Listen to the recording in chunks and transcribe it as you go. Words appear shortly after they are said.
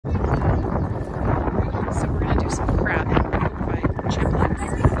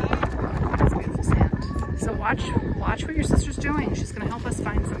Watch what your sister's doing. She's gonna help us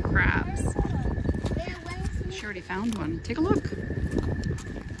find some crabs. She already found one. Take a look.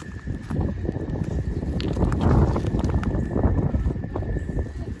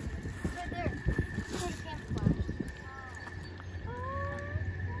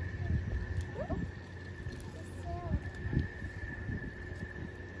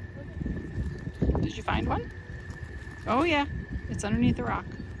 Did you find one? Oh yeah, it's underneath the rock.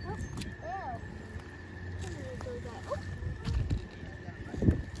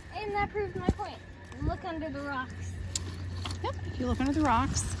 And that proves my point. Look under the rocks. Yep, if you look under the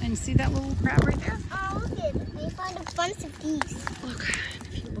rocks and see that little crab right there. Oh, look at it. They found a bunch of these. Look,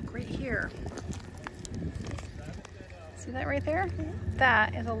 if you look right here. See that right there? Mm-hmm.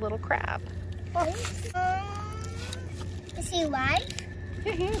 That is a little crab. Oh. Is he alive?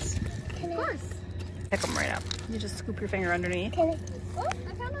 Yeah, he is. Of course. Pick them right up. You just scoop your finger underneath. Can I? Oh,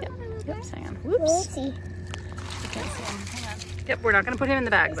 I found another one. Yep, hang on. Whoops. Where is he? You can't see him. Hang on. Yep, we're not going to put him in the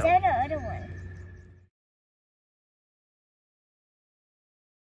bag, Is though. there the other one?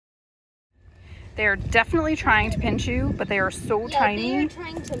 They're definitely trying to pinch you, but they are so tiny. They are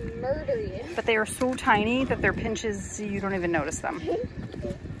trying to murder you. But they are so tiny that their pinches, you don't even notice them. They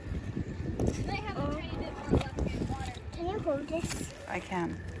have a tiny bit more left in water. Can you hold this? I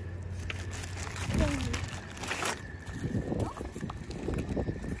can.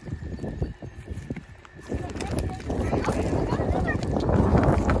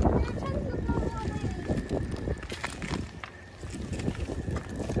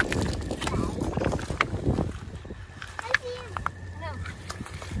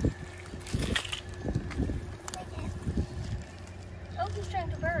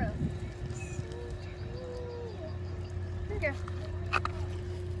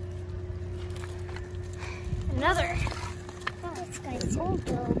 Another. Oh, this guy's so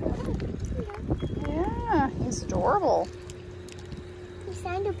adorable. Yeah, he's adorable. He's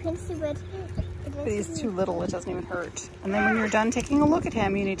trying to pinch you, but he's too little, it doesn't even hurt. And then when you're done taking a look at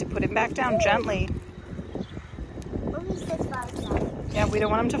him, you need to put him back down gently. Yeah, we don't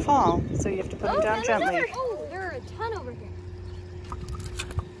want him to fall, so you have to put him down gently. Oh, there are a ton over here.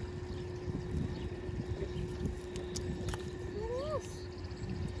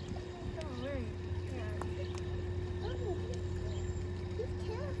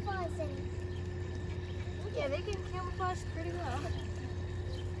 Yeah, they can camouflage pretty well.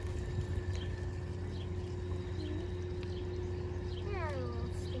 There are little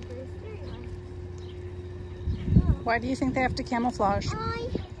stinkers. There you are. Why do you think they have to camouflage? In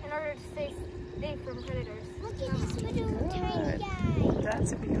order to stay safe from predators. Look at this little tiny guy.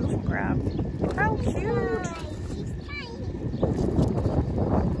 That's a beautiful crab. How cute! He's tiny.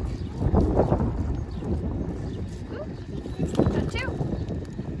 Ooh, got two.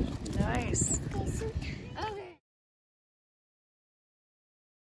 Nice.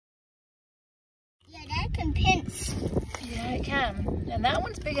 Yeah, that can pinch. Yeah, it can. And that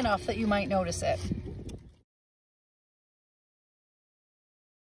one's big enough that you might notice it.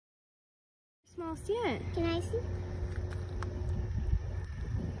 Smallest yet. Can I see?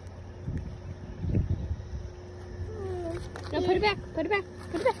 No, put it back. Put it back.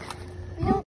 Put it back.